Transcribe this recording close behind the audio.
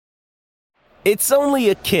It's only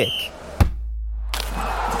a kick,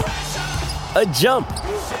 a jump,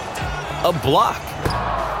 a block.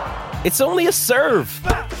 It's only a serve.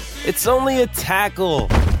 It's only a tackle,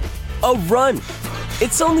 a run.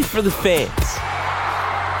 It's only for the fans.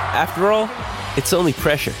 After all, it's only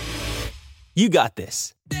pressure. You got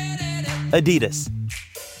this. Adidas.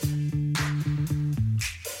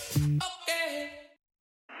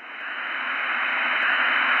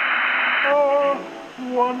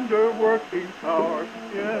 Wonder-working power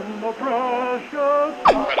in the precious...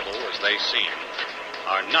 Incredible as they seem,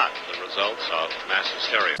 are not the results of mass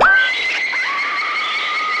hysteria.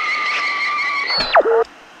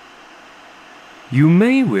 You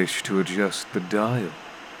may wish to adjust the dial.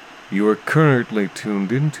 You are currently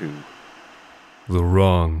tuned into the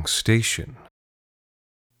wrong station.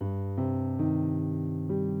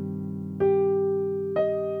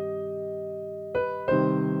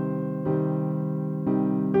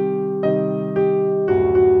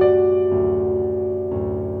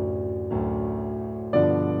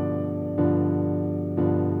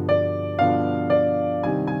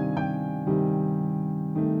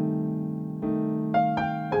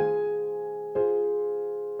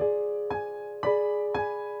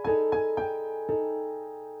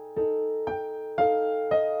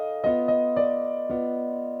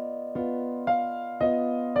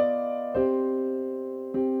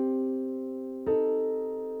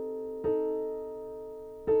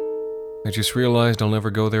 I just realized I'll never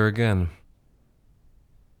go there again.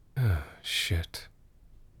 Shit.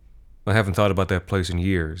 I haven't thought about that place in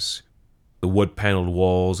years. The wood-paneled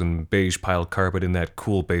walls and beige-piled carpet in that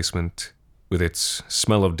cool basement, with its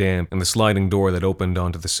smell of damp and the sliding door that opened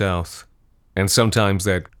onto the south. And sometimes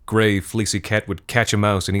that gray, fleecy cat would catch a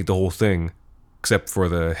mouse and eat the whole thing, except for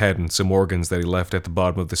the head and some organs that he left at the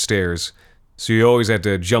bottom of the stairs, so you always had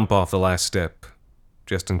to jump off the last step,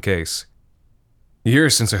 just in case.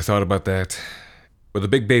 Years since I thought about that. With a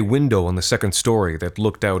big bay window on the second story that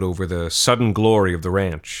looked out over the sudden glory of the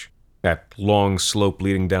ranch, that long slope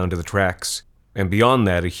leading down to the tracks, and beyond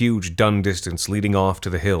that a huge dun distance leading off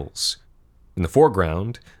to the hills. In the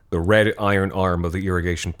foreground, the red iron arm of the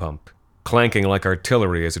irrigation pump, clanking like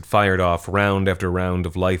artillery as it fired off round after round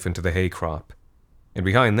of life into the hay crop. And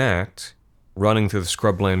behind that, running through the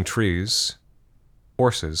scrubland trees,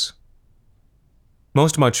 horses.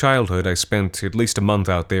 Most of my childhood I spent at least a month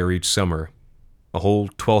out there each summer, a whole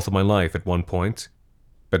 12th of my life at one point,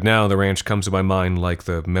 but now the ranch comes to my mind like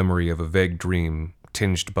the memory of a vague dream,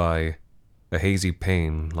 tinged by a hazy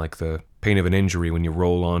pain, like the pain of an injury when you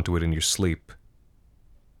roll onto it in your sleep.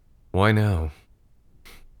 Why now?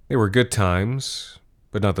 They were good times,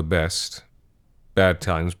 but not the best. Bad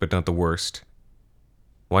times, but not the worst.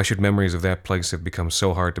 Why should memories of that place have become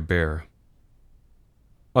so hard to bear?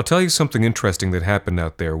 I'll tell you something interesting that happened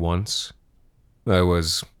out there once.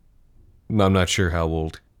 I'm not sure how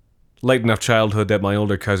old. Late enough childhood that my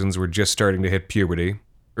older cousins were just starting to hit puberty,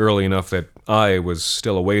 early enough that I was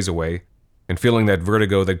still a ways away, and feeling that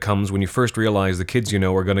vertigo that comes when you first realize the kids you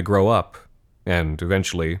know are going to grow up, and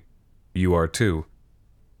eventually, you are too.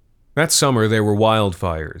 That summer there were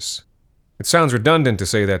wildfires. It sounds redundant to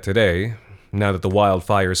say that today, now that the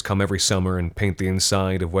wildfires come every summer and paint the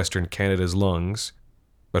inside of Western Canada's lungs.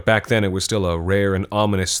 But back then it was still a rare and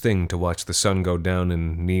ominous thing to watch the sun go down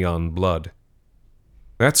in neon blood.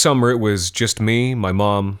 That summer it was just me, my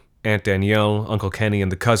mom, Aunt Danielle, Uncle Kenny, and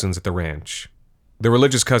the cousins at the ranch. The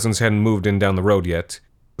religious cousins hadn't moved in down the road yet,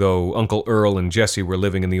 though Uncle Earl and Jesse were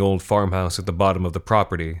living in the old farmhouse at the bottom of the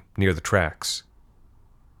property, near the tracks.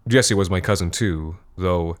 Jesse was my cousin too,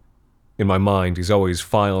 though in my mind he's always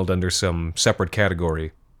filed under some separate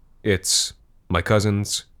category. It's my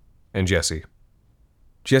cousins and Jesse.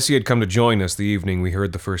 Jesse had come to join us the evening we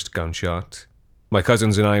heard the first gunshot. My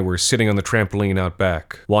cousins and I were sitting on the trampoline out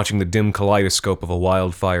back, watching the dim kaleidoscope of a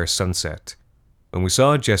wildfire sunset, when we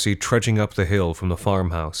saw Jesse trudging up the hill from the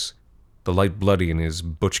farmhouse, the light bloody in his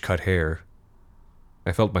butch-cut hair.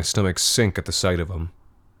 I felt my stomach sink at the sight of him.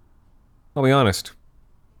 I'll be honest,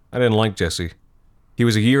 I didn't like Jesse. He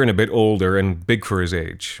was a year and a bit older and big for his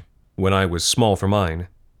age, when I was small for mine.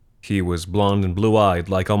 He was blonde and blue-eyed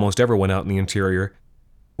like almost everyone out in the interior,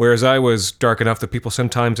 whereas I was dark enough that people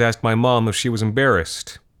sometimes asked my mom if she was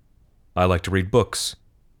embarrassed. I liked to read books.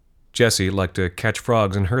 Jesse liked to catch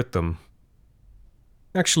frogs and hurt them.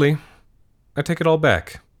 Actually, I take it all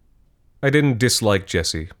back. I didn't dislike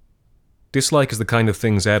Jesse. Dislike is the kind of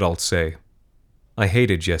things adults say. I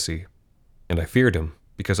hated Jesse, and I feared him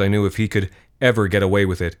because I knew if he could ever get away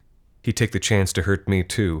with it, he'd take the chance to hurt me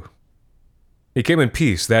too. He came in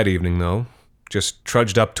peace that evening, though, just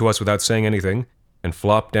trudged up to us without saying anything, and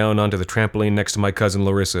flopped down onto the trampoline next to my cousin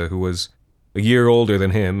Larissa, who was a year older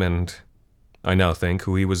than him, and I now think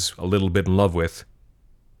who he was a little bit in love with.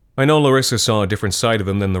 I know Larissa saw a different side of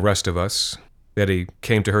him than the rest of us, that he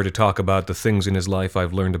came to her to talk about the things in his life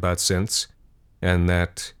I've learned about since, and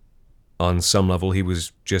that, on some level, he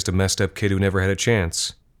was just a messed up kid who never had a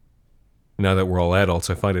chance. Now that we're all adults,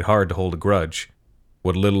 I find it hard to hold a grudge.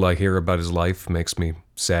 What little I hear about his life makes me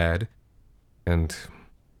sad, and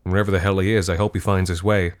wherever the hell he is, I hope he finds his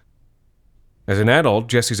way. As an adult,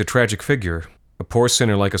 Jesse's a tragic figure, a poor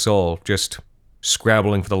sinner like us all, just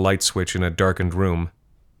scrabbling for the light switch in a darkened room.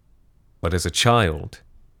 But as a child,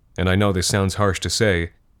 and I know this sounds harsh to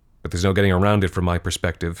say, but there's no getting around it from my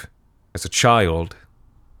perspective, as a child,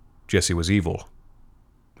 Jesse was evil.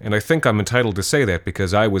 And I think I'm entitled to say that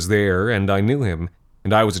because I was there and I knew him,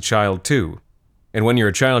 and I was a child too. And when you're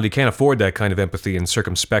a child, you can't afford that kind of empathy and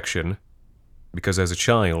circumspection, because as a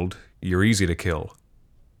child, you're easy to kill.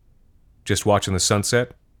 Just watching the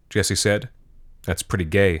sunset, Jesse said. That's pretty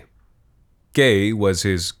gay. Gay was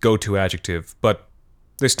his go-to adjective, but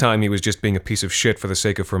this time he was just being a piece of shit for the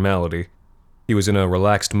sake of formality. He was in a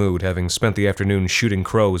relaxed mood, having spent the afternoon shooting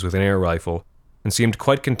crows with an air rifle, and seemed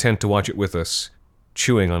quite content to watch it with us,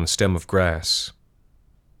 chewing on a stem of grass.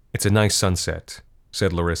 It's a nice sunset,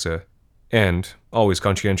 said Larissa, and, always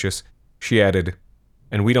conscientious, she added,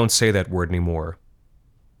 and we don't say that word anymore.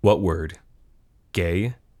 What word?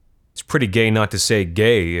 Gay? It's pretty gay not to say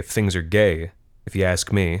gay if things are gay, if you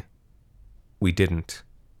ask me. We didn't.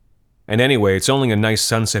 And anyway, it's only a nice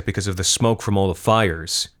sunset because of the smoke from all the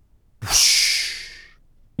fires. Whoosh.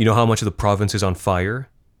 You know how much of the province is on fire?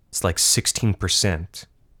 It's like 16%.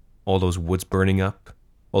 All those woods burning up,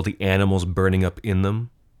 all the animals burning up in them.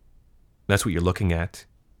 That's what you're looking at.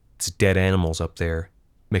 It's dead animals up there,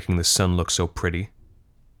 making the sun look so pretty.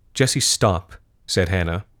 Jesse, stop, said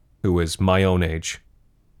Hannah, who was my own age.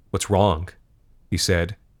 What's wrong? He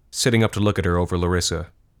said, sitting up to look at her over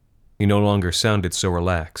Larissa. He no longer sounded so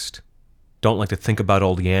relaxed. Don't like to think about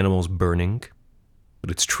all the animals burning,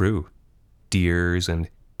 but it's true. Deers and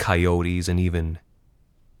coyotes and even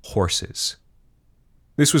horses.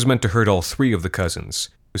 This was meant to hurt all three of the cousins,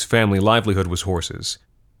 whose family livelihood was horses,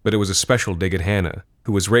 but it was a special dig at Hannah,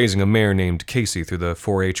 who was raising a mare named Casey through the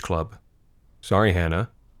 4-H club. Sorry, Hannah,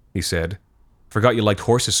 he said. Forgot you liked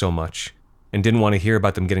horses so much, and didn't want to hear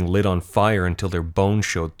about them getting lit on fire until their bones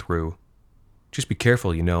showed through. Just be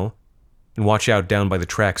careful, you know, and watch out down by the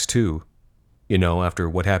tracks too. You know, after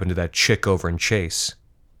what happened to that chick over in Chase.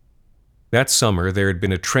 That summer, there had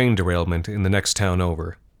been a train derailment in the next town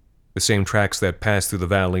over. The same tracks that passed through the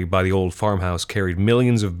valley by the old farmhouse carried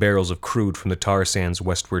millions of barrels of crude from the tar sands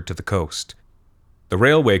westward to the coast. The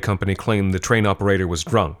railway company claimed the train operator was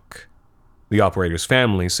drunk. The operator's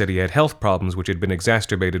family said he had health problems which had been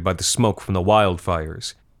exacerbated by the smoke from the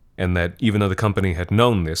wildfires, and that even though the company had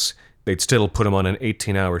known this, they'd still put him on an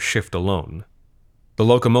 18-hour shift alone. The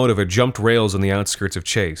locomotive had jumped rails on the outskirts of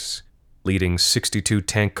Chase, leading 62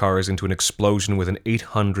 tank cars into an explosion with an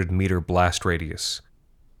 800-meter blast radius.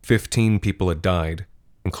 15 people had died,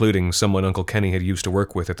 including someone Uncle Kenny had used to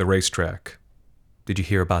work with at the racetrack. Did you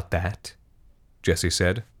hear about that? Jesse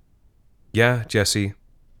said. Yeah, Jesse,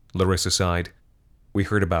 Larissa sighed. We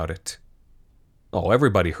heard about it. Oh,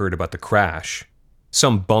 everybody heard about the crash.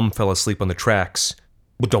 Some bum fell asleep on the tracks.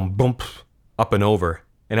 Bump, up and over.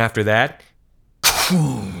 And after that,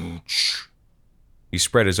 he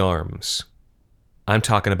spread his arms. I'm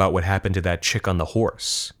talking about what happened to that chick on the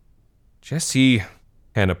horse. Jesse,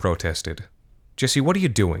 Hannah protested. Jesse, what are you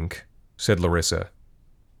doing? Said Larissa.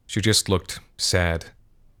 She just looked sad.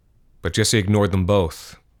 But Jesse ignored them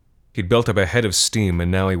both. He'd built up a head of steam, and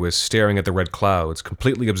now he was staring at the red clouds,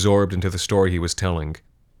 completely absorbed into the story he was telling,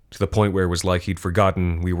 to the point where it was like he'd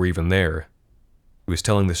forgotten we were even there. He was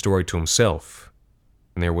telling the story to himself,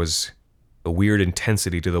 and there was a weird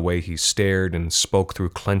intensity to the way he stared and spoke through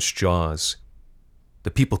clenched jaws.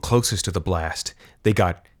 The people closest to the blast, they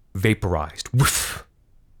got vaporized, woof,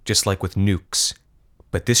 just like with nukes.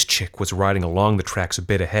 But this chick was riding along the tracks a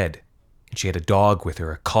bit ahead, and she had a dog with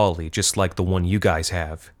her, a collie, just like the one you guys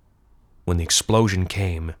have. When the explosion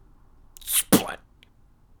came, splat,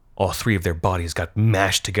 all three of their bodies got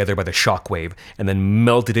mashed together by the shockwave and then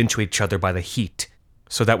melted into each other by the heat,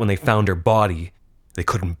 so that when they found her body, they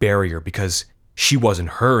couldn't bury her because she wasn't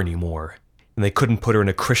her anymore, and they couldn't put her in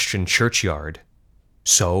a Christian churchyard.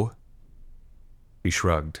 So, he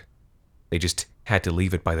shrugged. They just had to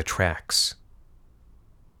leave it by the tracks.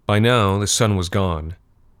 By now, the sun was gone,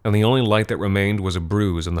 and the only light that remained was a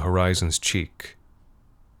bruise on the horizon's cheek.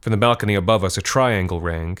 From the balcony above us, a triangle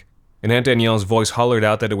rang, and Aunt Danielle's voice hollered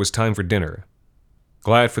out that it was time for dinner.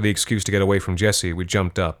 Glad for the excuse to get away from Jesse, we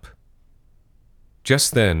jumped up.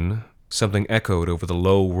 Just then, something echoed over the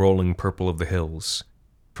low, rolling purple of the hills,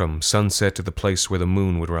 from sunset to the place where the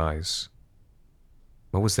moon would rise.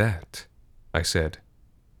 "What was that?" I said.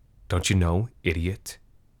 "Don't you know, idiot?"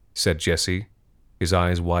 said Jesse, his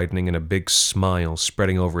eyes widening and a big smile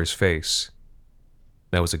spreading over his face.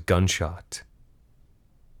 That was a gunshot.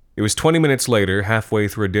 It was 20 minutes later, halfway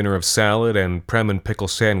through a dinner of salad and prem and pickle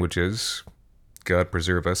sandwiches, God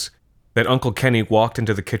preserve us, that Uncle Kenny walked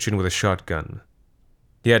into the kitchen with a shotgun.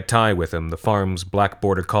 He had Ty with him, the farm's black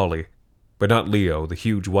border collie, but not Leo, the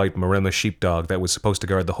huge white Maremma sheepdog that was supposed to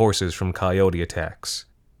guard the horses from coyote attacks.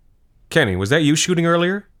 "Kenny, was that you shooting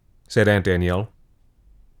earlier?" said Aunt Danielle.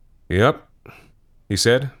 "Yep," he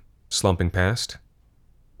said, slumping past.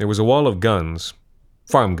 There was a wall of guns,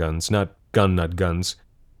 farm guns, not gun nut guns,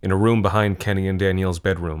 in a room behind Kenny and Danielle's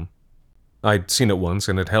bedroom. I'd seen it once,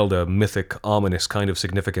 and it held a mythic, ominous kind of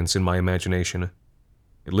significance in my imagination.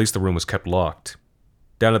 At least the room was kept locked.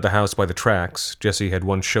 Down at the house by the tracks, Jesse had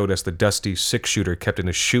once showed us the dusty six-shooter kept in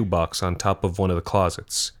a shoebox on top of one of the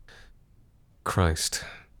closets. Christ,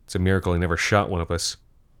 it's a miracle he never shot one of us.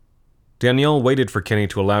 Danielle waited for Kenny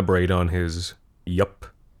to elaborate on his yup,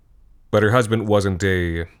 but her husband wasn't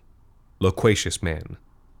a loquacious man.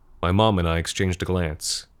 My mom and I exchanged a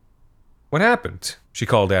glance. "What happened?" she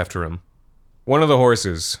called after him. "One of the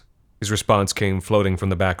horses." His response came floating from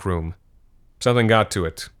the back room. "Something got to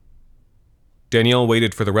it." Danielle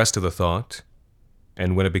waited for the rest of the thought,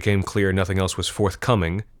 and when it became clear nothing else was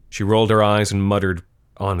forthcoming, she rolled her eyes and muttered,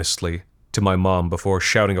 honestly, to my mom before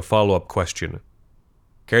shouting a follow-up question.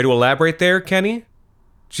 "Care to elaborate there, Kenny?"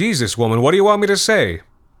 "Jesus, woman, what do you want me to say?"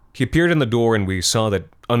 He appeared in the door and we saw that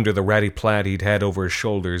under the ratty plaid he'd had over his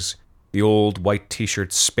shoulders, the old white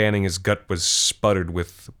t-shirt spanning his gut was sputtered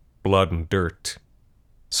with blood and dirt.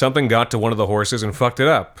 "Something got to one of the horses and fucked it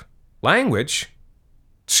up." "Language?"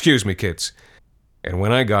 "Excuse me, kids. And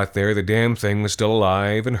when I got there, the damn thing was still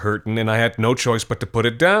alive and hurtin', and I had no choice but to put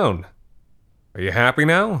it down. Are you happy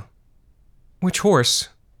now?" "Which horse?"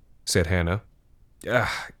 said Hannah.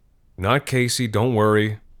 Not Casey, don't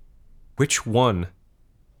worry." "Which one?"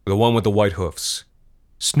 "The one with the white hoofs."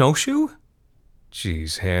 "Snowshoe?"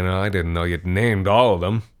 "Geez, Hannah, I didn't know you'd named all of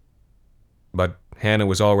them." But Hannah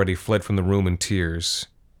was already fled from the room in tears.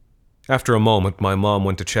 After a moment, my mom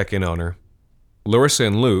went to check in on her. Larissa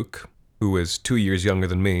and Luke, who is 2 years younger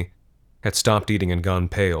than me, had stopped eating and gone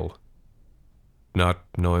pale. Not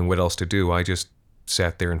knowing what else to do, I just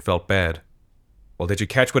sat there and felt bad. "Well, did you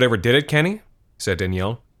catch whatever did it, Kenny?" said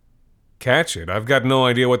Danielle. "Catch it? I've got no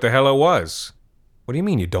idea what the hell it was." "What do you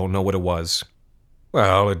mean you don't know what it was?"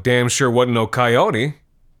 "Well, it damn sure wasn't no coyote.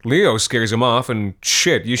 Leo scares him off, and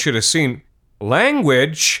shit, you should have seen..."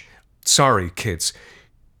 "Language!" "Sorry, kids.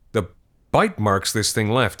 The bite marks this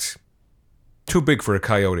thing left. Too big for a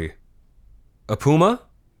coyote." "A puma?"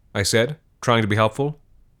 I said, trying to be helpful.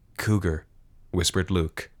 "Cougar," whispered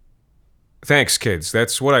Luke. "Thanks, kids.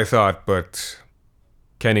 That's what I thought, but..."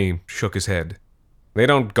 Kenny shook his head. "They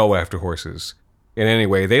don't go after horses. And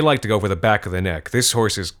anyway, they like to go for the back of the neck. This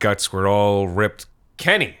horse's guts were all ripped..."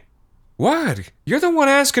 "Kenny!" "What? You're the one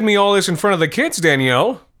asking me all this in front of the kids,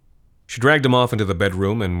 Danielle." She dragged him off into the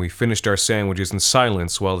bedroom, and we finished our sandwiches in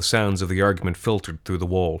silence while the sounds of the argument filtered through the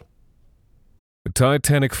wall. The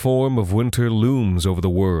titanic form of winter looms over the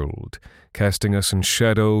world, casting us in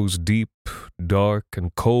shadows deep, dark,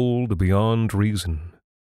 and cold beyond reason.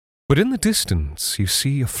 But in the distance you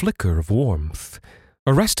see a flicker of warmth,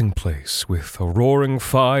 a resting place with a roaring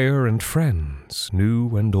fire and friends,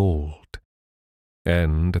 new and old.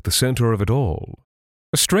 And at the center of it all,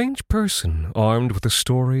 a strange person armed with a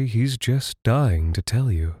story he's just dying to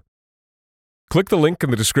tell you. Click the link in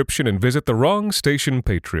the description and visit the Wrong Station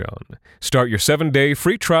Patreon. Start your 7-day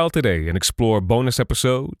free trial today and explore bonus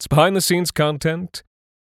episodes, behind-the-scenes content,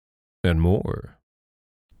 and more.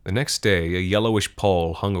 The next day, a yellowish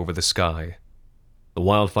pall hung over the sky. The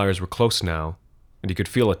wildfires were close now, and you could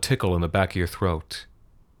feel a tickle in the back of your throat.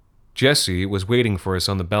 Jesse was waiting for us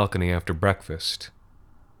on the balcony after breakfast.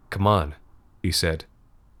 "Come on," he said.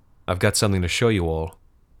 "I've got something to show you all."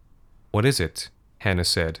 "What is it?" Hannah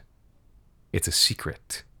said. "It's a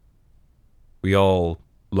secret." We all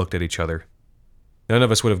looked at each other. None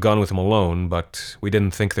of us would have gone with him alone, but we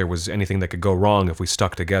didn't think there was anything that could go wrong if we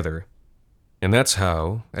stuck together. And that's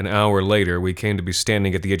how, an hour later, we came to be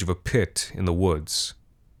standing at the edge of a pit in the woods.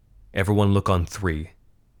 "Everyone look on 3,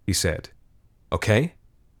 he said. "Okay?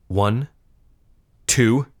 1,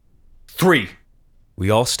 2, 3. We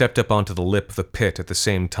all stepped up onto the lip of the pit at the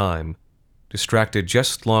same time, distracted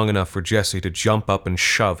just long enough for Jesse to jump up and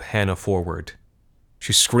shove Hannah forward.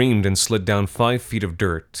 She screamed and slid down 5 feet of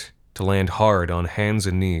dirt to land hard on hands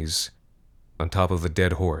and knees on top of the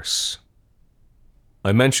dead horse.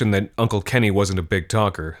 I mentioned that Uncle Kenny wasn't a big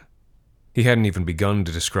talker. He hadn't even begun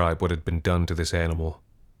to describe what had been done to this animal.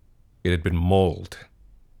 It had been mauled.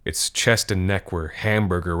 Its chest and neck were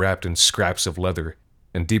hamburger wrapped in scraps of leather,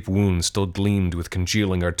 and deep wounds still gleamed with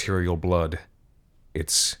congealing arterial blood.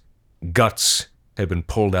 Its guts had been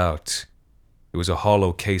pulled out. It was a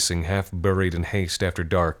hollow casing half buried in haste after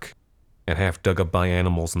dark, and half dug up by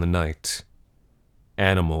animals in the night.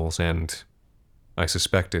 Animals and, I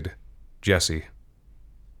suspected, Jessie.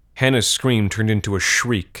 Hannah's scream turned into a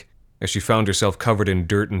shriek as she found herself covered in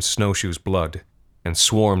dirt and Snowshoe's blood, and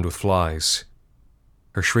swarmed with flies.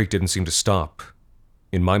 Her shriek didn't seem to stop.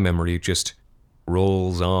 In my memory, it just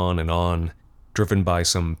rolls on, driven by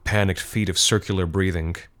some panicked feat of circular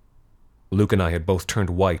breathing. Luke and I had both turned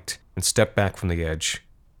white and stepped back from the edge.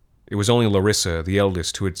 It was only Larissa, the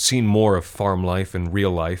eldest, who had seen more of farm life and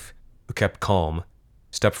real life, who kept calm,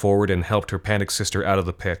 stepped forward and helped her panicked sister out of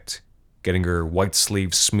the pit, getting her white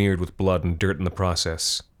sleeves smeared with blood and dirt in the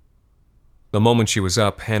process. The moment she was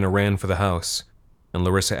up, Hannah ran for the house, and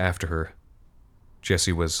Larissa after her.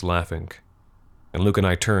 Jessie was laughing, and Luke and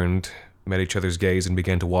I turned, met each other's gaze, and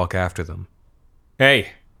began to walk after them.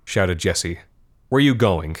 "Hey!" shouted Jessie. "Where are you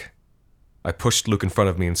going?" I pushed Luke in front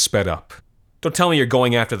of me and sped up. "Don't tell me you're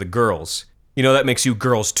going after the girls. You know that makes you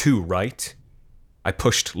girls too, right?" I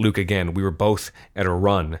pushed Luke again. We were both at a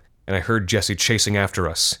run, and I heard Jessie chasing after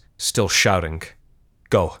us, still shouting.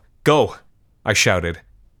 "Go! Go!" I shouted,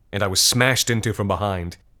 and I was smashed into from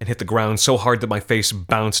behind and hit the ground so hard that my face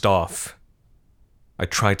bounced off. I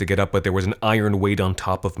tried to get up, but there was an iron weight on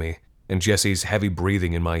top of me, and Jesse's heavy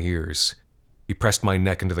breathing in my ears. He pressed my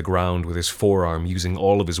neck into the ground with his forearm, using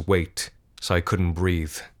all of his weight, so I couldn't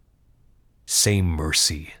breathe. "Say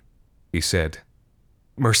mercy," he said.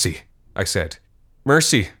 "Mercy," I said.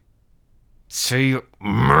 "Mercy." "Say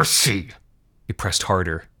mercy." He pressed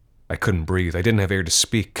harder. I couldn't breathe. I didn't have air to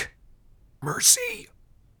speak. "Mercy,"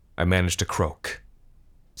 I managed to croak.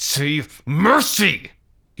 "Say mercy,"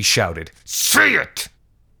 he shouted. "Say it!"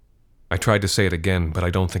 I tried to say it again, but I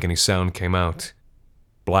don't think any sound came out.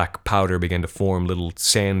 Black powder began to form little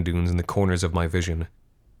sand dunes in the corners of my vision.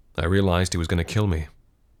 I realized he was going to kill me.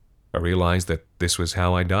 I realized that this was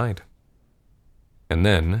how I died. And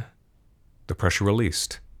then, the pressure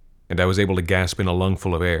released, and I was able to gasp in a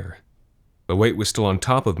lungful of air. The weight was still on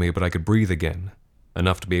top of me, but I could breathe again,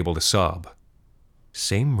 enough to be able to sob.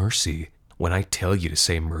 "Say mercy when I tell you to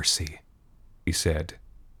say mercy," he said.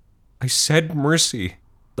 "I said mercy."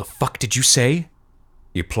 "The fuck did you say?"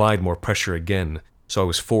 He applied more pressure again, so I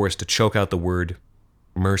was forced to choke out the word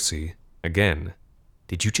mercy again.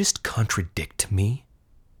 "Did you just contradict me?"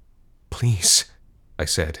 "Please," I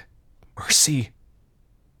said. "Mercy."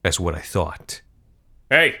 That's what I thought.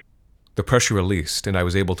 "Hey!" The pressure released, and I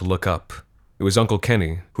was able to look up. It was Uncle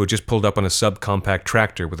Kenny, who had just pulled up on a subcompact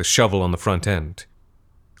tractor with a shovel on the front end,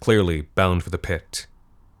 clearly bound for the pit.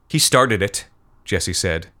 "He started it," Jessie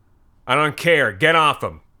said. "I don't care. Get off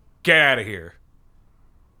him. Get out of here."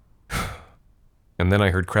 And then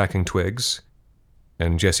I heard cracking twigs,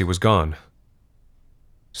 and Jessie was gone.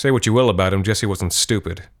 Say what you will about him, Jessie wasn't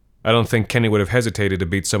stupid. I don't think Kenny would have hesitated to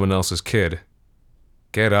beat someone else's kid.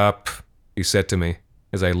 "Get up," he said to me,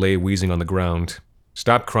 as I lay wheezing on the ground.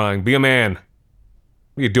 "Stop crying. Be a man.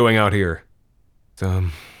 What are you doing out here?"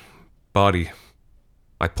 "The body."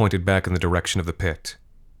 I pointed back in the direction of the pit.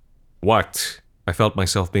 "What?" I felt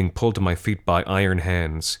myself being pulled to my feet by iron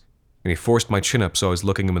hands, and he forced my chin up so I was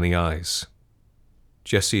looking him in the eyes.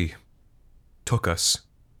 "Jessie took us."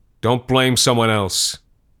 "Don't blame someone else,"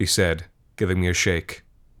 he said, giving me a shake.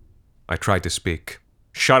 I tried to speak.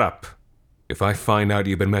 "Shut up. If I find out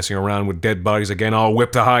you've been messing around with dead bodies again, I'll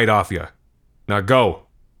whip the hide off you. Now go."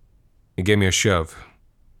 He gave me a shove.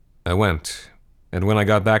 I went, and when I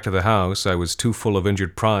got back to the house, I was too full of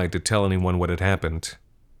injured pride to tell anyone what had happened.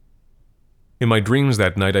 In my dreams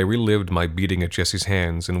that night, I relived my beating at Jessie's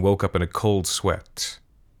hands and woke up in a cold sweat.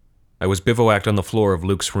 I was bivouacked on the floor of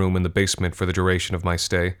Luke's room in the basement for the duration of my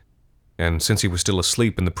stay, and since he was still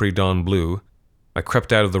asleep in the pre-dawn blue, I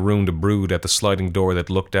crept out of the room to brood at the sliding door that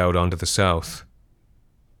looked out onto the south.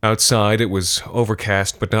 Outside, it was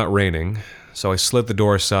overcast but not raining, so I slid the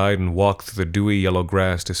door aside and walked through the dewy yellow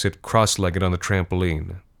grass to sit cross-legged on the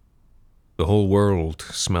trampoline. The whole world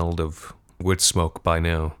smelled of wood smoke by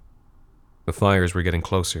now. The fires were getting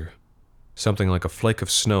closer. Something like a flake of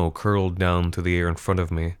snow curled down through the air in front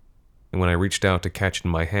of me, and when I reached out to catch it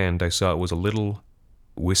in my hand, I saw it was a little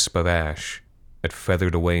wisp of ash that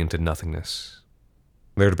feathered away into nothingness.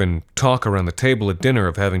 There had been talk around the table at dinner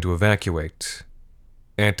of having to evacuate.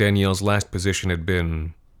 Aunt Danielle's last position had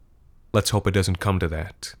been, "Let's hope it doesn't come to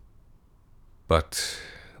that." But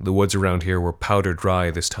the woods around here were powder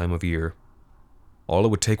dry this time of year. All it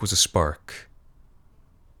would take was a spark.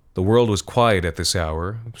 The world was quiet at this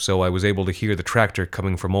hour, so I was able to hear the tractor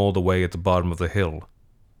coming from all the way at the bottom of the hill.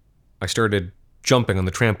 I started jumping on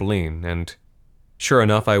the trampoline, and sure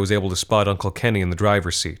enough, I was able to spot Uncle Kenny in the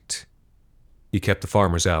driver's seat. He kept the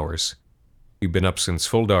farmer's hours. He'd been up since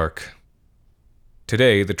full dark.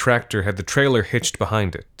 Today, the tractor had the trailer hitched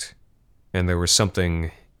behind it, and there was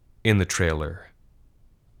something in the trailer.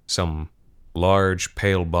 Some large,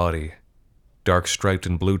 pale body, dark striped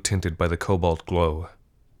and blue tinted by the cobalt glow.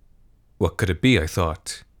 What could it be, I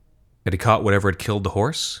thought? Had he caught whatever had killed the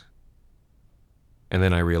horse? And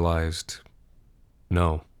then I realized,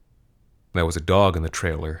 no, that was a dog in the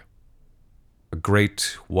trailer. A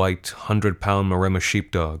great, white, 100-pound Maremma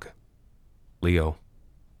sheepdog. Leo.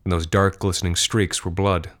 And those dark, glistening streaks were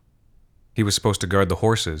blood. He was supposed to guard the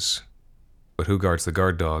horses, but who guards the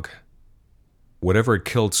guard dog? Whatever had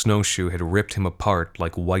killed Snowshoe had ripped him apart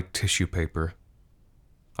like white tissue paper.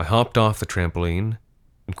 I hopped off the trampoline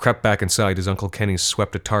and crept back inside as Uncle Kenny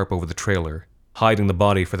swept a tarp over the trailer, hiding the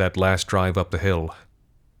body for that last drive up the hill.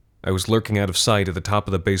 I was lurking out of sight at the top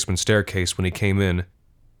of the basement staircase when he came in,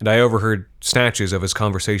 and I overheard snatches of his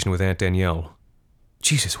conversation with Aunt Danielle.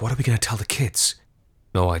 Jesus, what are we going to tell the kids?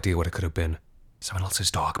 No idea what it could have been. Someone else's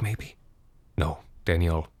dog, maybe? No,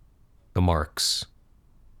 Danielle. The marks.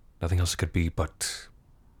 Nothing else it could be but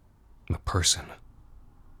a person.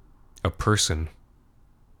 A person.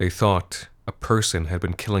 They thought a person had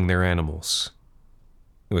been killing their animals.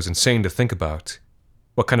 It was insane to think about.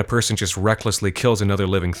 What kind of person just recklessly kills another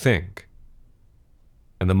living thing?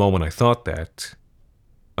 And the moment I thought that,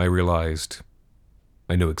 I realized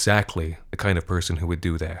I knew exactly the kind of person who would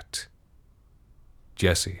do that.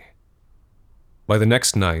 Jesse. By the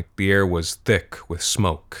next night, the air was thick with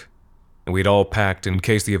smoke, and we'd all packed in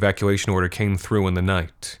case the evacuation order came through in the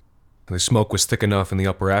night. The smoke was thick enough in the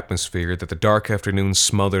upper atmosphere that the dark afternoon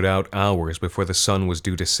smothered out hours before the sun was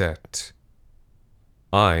due to set.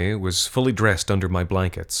 I was fully dressed under my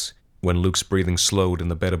blankets when Luke's breathing slowed in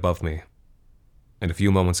the bed above me, and a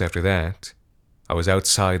few moments after that, I was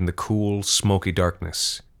outside in the cool, smoky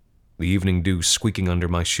darkness, the evening dew squeaking under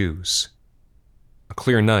my shoes. A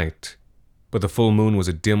clear night, but the full moon was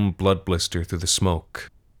a dim blood blister through the smoke.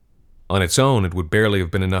 On its own, it would barely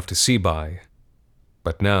have been enough to see by,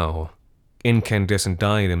 but now, incandescent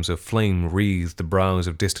diadems of flame wreathed the brows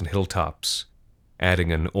of distant hilltops,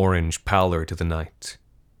 adding an orange pallor to the night.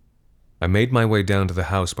 I made my way down to the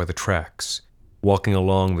house by the tracks, walking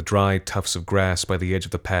along the dry tufts of grass by the edge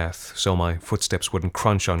of the path so my footsteps wouldn't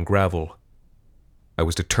crunch on gravel. I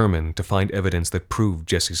was determined to find evidence that proved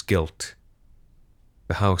Jesse's guilt.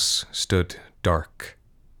 The house stood dark,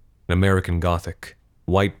 an American Gothic.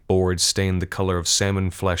 White boards stained the color of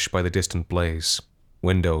salmon flesh by the distant blaze,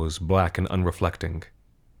 windows black and unreflecting.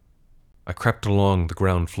 I crept along the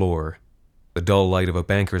ground floor. The dull light of a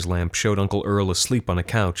banker's lamp showed Uncle Earl asleep on a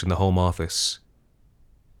couch in the home office.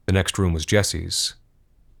 The next room was Jesse's,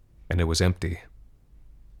 and it was empty.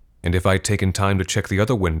 And if I'd taken time to check the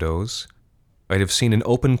other windows, I'd have seen an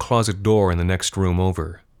open closet door in the next room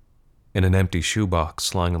over, and an empty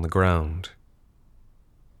shoebox lying on the ground.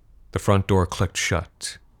 The front door clicked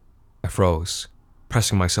shut. I froze,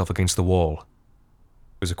 pressing myself against the wall.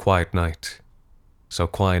 It was a quiet night, so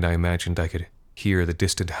quiet I imagined I could hear the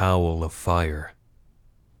distant howl of fire.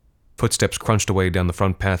 Footsteps crunched away down the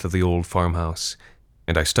front path of the old farmhouse,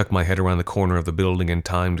 and I stuck my head around the corner of the building in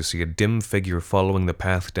time to see a dim figure following the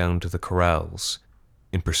path down to the corrals,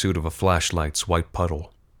 in pursuit of a flashlight's white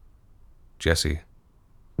puddle. Jesse,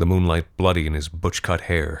 the moonlight bloody in his butch-cut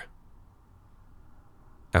hair.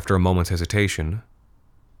 After a moment's hesitation,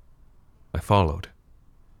 I followed.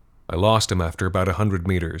 I lost him after about 100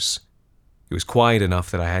 meters. He was quiet enough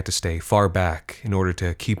that I had to stay far back in order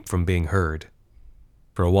to keep from being heard.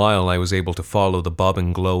 For a while I was able to follow the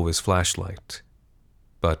bobbing glow of his flashlight.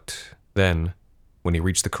 But then, when he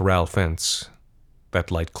reached the corral fence,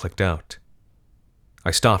 that light clicked out.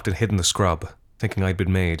 I stopped and hid in the scrub, thinking I'd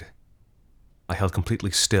been made. I held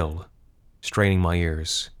completely still, straining my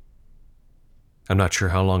ears. I'm not sure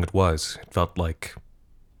how long it was. It felt like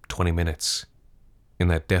 20 minutes. In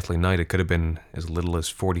that deathly night, it could have been as little as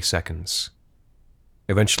 40 seconds.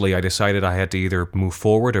 Eventually, I decided I had to either move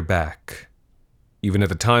forward or back. Even at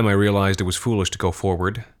the time, I realized it was foolish to go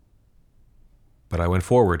forward. But I went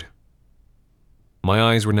forward. My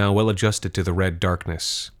eyes were now well adjusted to the red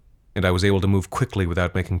darkness, and I was able to move quickly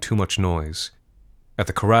without making too much noise. At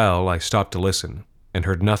the corral, I stopped to listen, and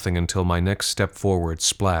heard nothing until my next step forward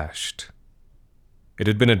splashed. It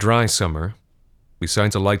had been a dry summer.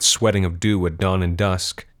 Besides a light sweating of dew at dawn and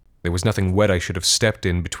dusk, There was nothing wet I should have stepped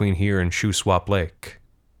in between here and Shuswap Lake.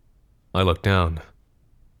 I looked down.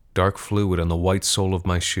 Dark fluid on the white sole of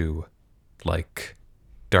my shoe, like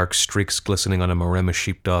dark streaks glistening on a Maremma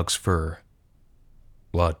sheepdog's fur.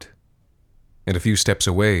 Blood. And a few steps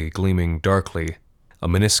away, gleaming darkly, a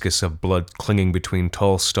meniscus of blood clinging between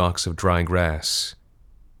tall stalks of dry grass.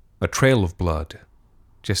 A trail of blood,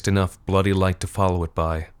 just enough bloody light to follow it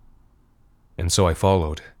by. And so I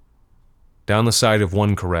followed. Down the side of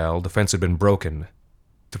one corral, the fence had been broken.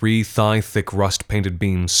 3 thigh-thick rust-painted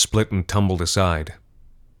beams split and tumbled aside.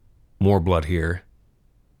 More blood here.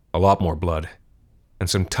 A lot more blood. And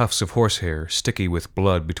some tufts of horsehair, sticky with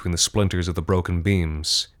blood between the splinters of the broken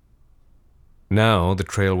beams. Now the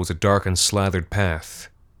trail was a dark and slathered path.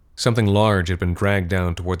 Something large had been dragged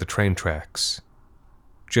down toward the train tracks.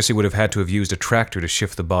 Jesse would have had to have used a tractor to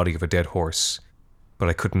shift the body of a dead horse, but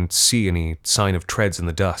I couldn't see any sign of treads in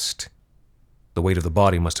the dust. The weight of the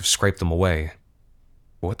body must have scraped them away.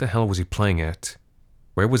 What the hell was he playing at?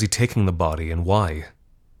 Where was he taking the body, and why?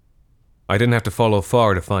 I didn't have to follow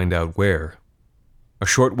far to find out where. A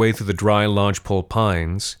short way through the dry lodgepole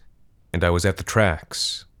pines, and I was at the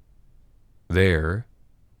tracks. There,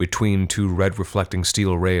 between 2 red-reflecting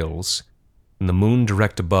steel rails, in the moon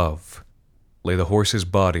direct above, lay the horse's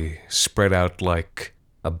body spread out like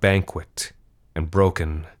a banquet, and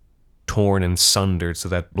broken, torn and sundered so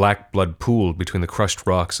that black blood pooled between the crushed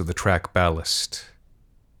rocks of the track ballast.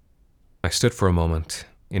 I stood for a moment,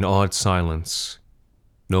 in awed silence.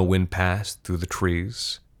 No wind passed through the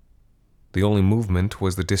trees. The only movement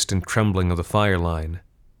was the distant trembling of the fire line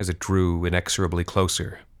as it drew inexorably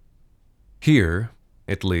closer. Here,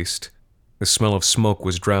 at least, the smell of smoke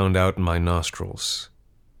was drowned out in my nostrils,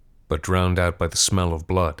 but drowned out by the smell of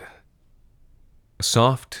blood. A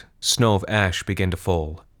soft snow of ash began to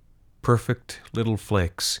fall, perfect little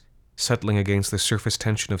flakes settling against the surface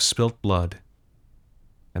tension of spilt blood,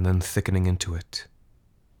 and then thickening into it.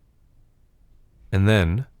 And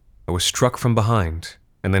then I was struck from behind,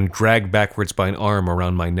 and then dragged backwards by an arm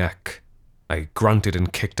around my neck. I grunted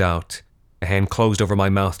and kicked out. A hand closed over my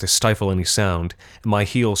mouth to stifle any sound, and my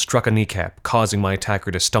heel struck a kneecap, causing my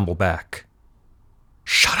attacker to stumble back.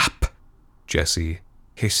 "Shut up!" Jesse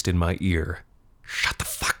hissed in my ear. "Shut the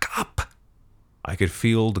fuck up!" I could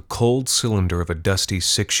feel the cold cylinder of a dusty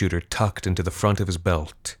six-shooter tucked into the front of his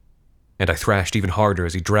belt, and I thrashed even harder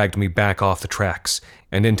as he dragged me back off the tracks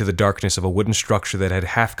and into the darkness of a wooden structure that had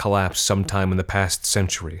half collapsed sometime in the past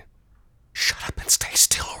century. "Shut up and stay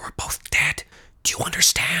still or we're both dead. Do you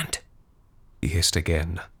understand?" He hissed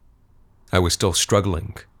again. I was still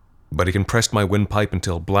struggling, but he compressed my windpipe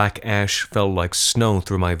until black ash fell like snow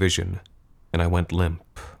through my vision, and I went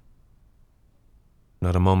limp.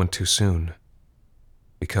 Not a moment too soon,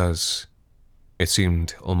 because it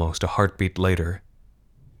seemed almost a heartbeat later,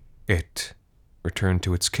 it returned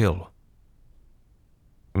to its kill.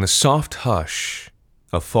 In the soft hush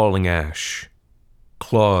of falling ash,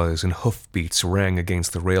 claws and hoofbeats rang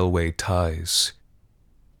against the railway ties.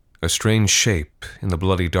 A strange shape in the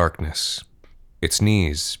bloody darkness. Its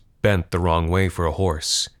knees bent the wrong way for a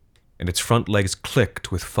horse, and its front legs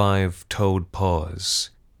clicked with 5-toed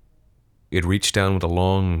paws. It reached down with a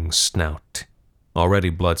long snout,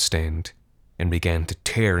 already blood-stained, and began to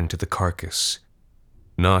tear into the carcass,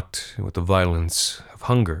 not with the violence of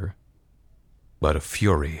hunger, but of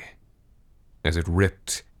fury. As it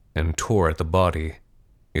ripped and tore at the body,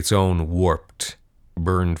 its own warped,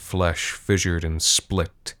 burned flesh fissured and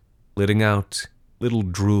split, letting out little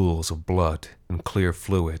drools of blood and clear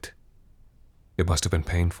fluid. It must have been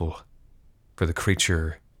painful, for the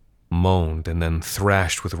creature moaned and then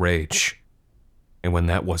thrashed with rage. And when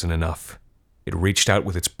that wasn't enough, it reached out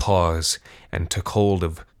with its paws and took hold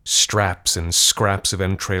of straps and scraps of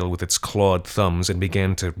entrail with its clawed thumbs and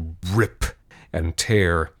began to rip and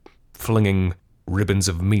tear, flinging ribbons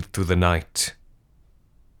of meat through the night.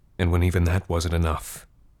 And when even that wasn't enough,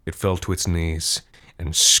 it fell to its knees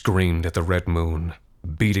and screamed at the red moon,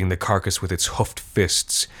 beating the carcass with its hoofed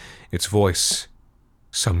fists, its voice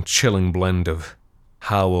some chilling blend of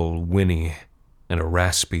howl, whinny, and a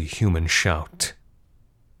raspy human shout.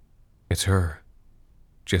 "It's her,"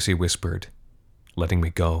 Jesse whispered, letting me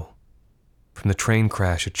go. "From the train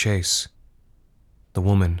crash at Chase. The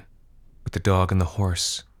woman with the dog and the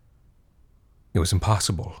horse." It was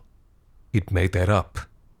impossible. He'd made that up.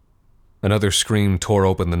 Another scream tore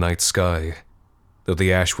open the night sky, though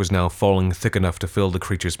the ash was now falling thick enough to fill the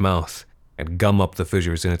creature's mouth and gum up the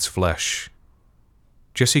fissures in its flesh.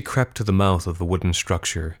 Jesse crept to the mouth of the wooden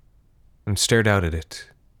structure and stared out at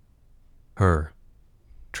it. Her,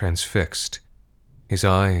 transfixed, his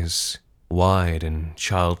eyes wide and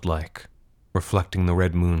childlike, reflecting the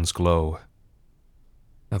red moon's glow.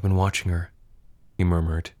 "I've been watching her," he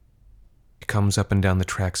murmured. "She comes up and down the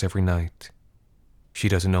tracks every night. She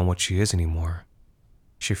doesn't know what she is anymore.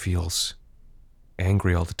 She feels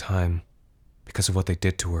angry all the time because of what they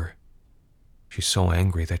did to her. She's so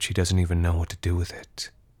angry that she doesn't even know what to do with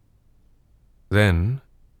it." Then,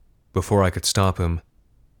 before I could stop him,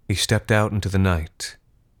 he stepped out into the night,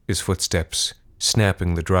 his footsteps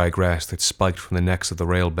snapping the dry grass that spiked from the necks of the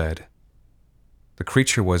rail bed. The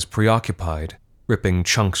creature was preoccupied, ripping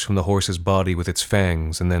chunks from the horse's body with its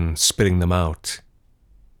fangs and then spitting them out.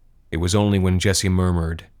 It was only when Jesse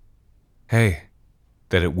murmured, "Hey,"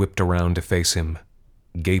 that it whipped around to face him,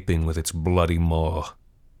 gaping with its bloody maw.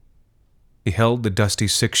 He held the dusty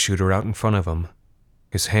six-shooter out in front of him.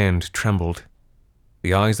 His hand trembled.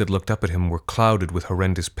 The eyes that looked up at him were clouded with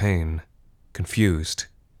horrendous pain, confused,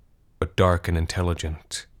 but dark and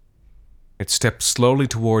intelligent. It stepped slowly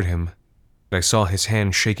toward him, and I saw his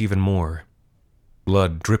hand shake even more.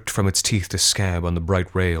 Blood dripped from its teeth to scab on the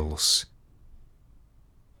bright rails.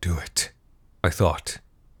 "Do it," I thought,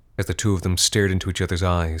 as the two of them stared into each other's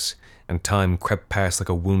eyes, and time crept past like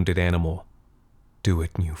a wounded animal. "Do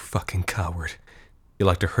it, you fucking coward. You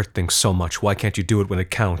like to hurt things so much, why can't you do it when it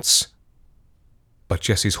counts?" But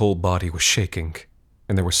Jesse's whole body was shaking,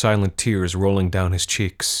 and there were silent tears rolling down his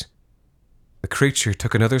cheeks. The creature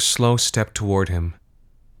took another slow step toward him,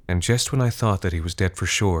 and just when I thought that he was dead for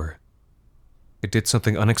sure, it did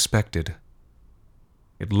something unexpected.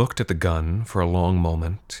 It looked at the gun for a long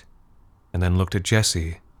moment, and then looked at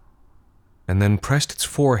Jesse, and then pressed its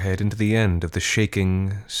forehead into the end of the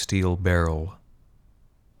shaking steel barrel,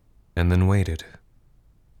 and then waited.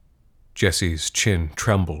 Jesse's chin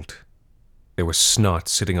trembled. There was snot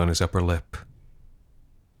sitting on his upper lip.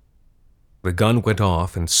 The gun went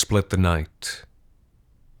off and split the night.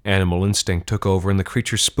 Animal instinct took over and the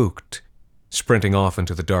creature spooked, sprinting off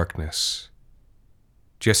into the darkness.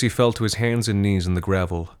 Jesse fell to his hands and knees in the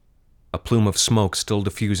gravel, a plume of smoke still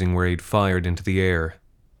diffusing where he'd fired into the air.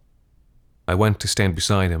 I went to stand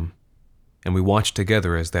beside him, and we watched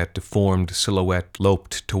together as that deformed silhouette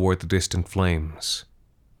loped toward the distant flames.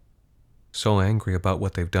 "So angry about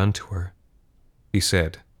what they've done to her," he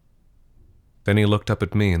said. Then he looked up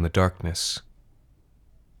at me in the darkness.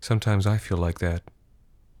 "Sometimes I feel like that.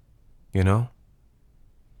 You know?"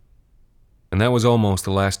 And that was almost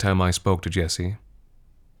the last time I spoke to Jesse.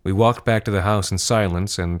 We walked back to the house in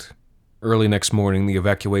silence, and early next morning the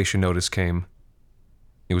evacuation notice came.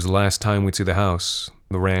 It was the last time we'd see the house,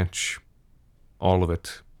 the ranch, all of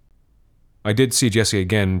it. I did see Jesse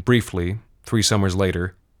again, briefly, 3 summers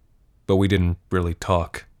later, but we didn't really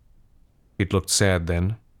talk. He'd looked sad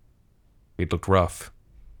then. He'd looked rough.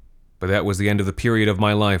 But that was the end of the period of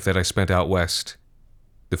my life that I spent out west.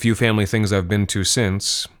 The few family things I've been to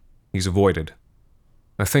since, he's avoided.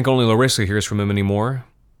 I think only Larissa hears from him anymore,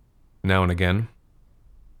 now and again.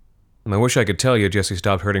 And I wish I could tell you Jesse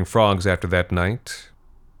stopped hurting frogs after that night,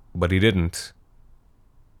 but he didn't.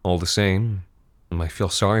 All the same, I feel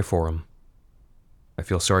sorry for him. I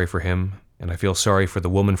feel sorry for him, and I feel sorry for the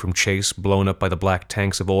woman from Chase blown up by the black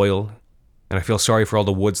tanks of oil, and I feel sorry for all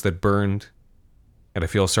the woods that burned, and I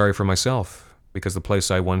feel sorry for myself, because the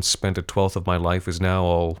place I once spent 1/12 of my life is now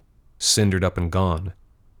all cindered up and gone.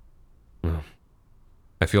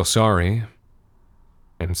 I feel sorry,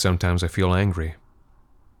 and sometimes I feel angry.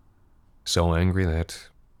 So angry that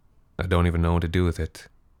I don't even know what to do with it.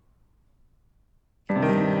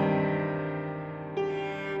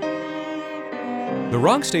 The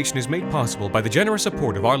Wrong Station is made possible by the generous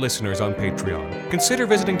support of our listeners on Patreon. Consider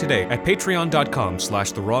visiting today at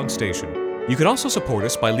patreon.com/thewrongstation. You can also support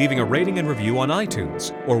us by leaving a rating and review on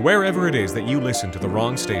iTunes, or wherever it is that you listen to The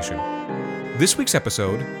Wrong Station. This week's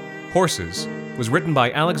episode, Horses, was written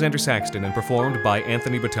by Alexander Saxton and performed by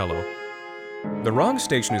Anthony Botello. The Wrong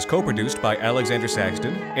Station is co-produced by Alexander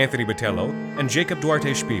Saxton, Anthony Botello, and Jacob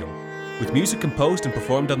Duarte Spiel, with music composed and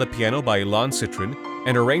performed on the piano by Ilan Citrin,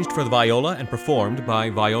 and arranged for the viola and performed by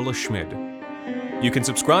Viola Schmid. You can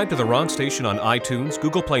subscribe to The Wrong Station on iTunes,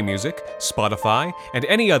 Google Play Music, Spotify, and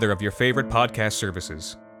any other of your favorite podcast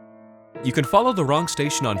services. You can follow The Wrong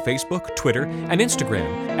Station on Facebook, Twitter, and Instagram,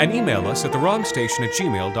 and email us at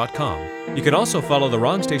thewrongstation@gmail.com. You can also follow The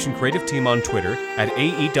Wrong Station creative team on Twitter at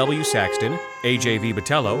AEW Saxton, AJV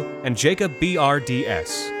Botello, and Jacob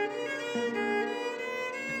BRDS.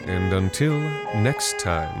 And until next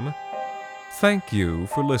time, thank you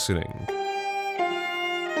for listening.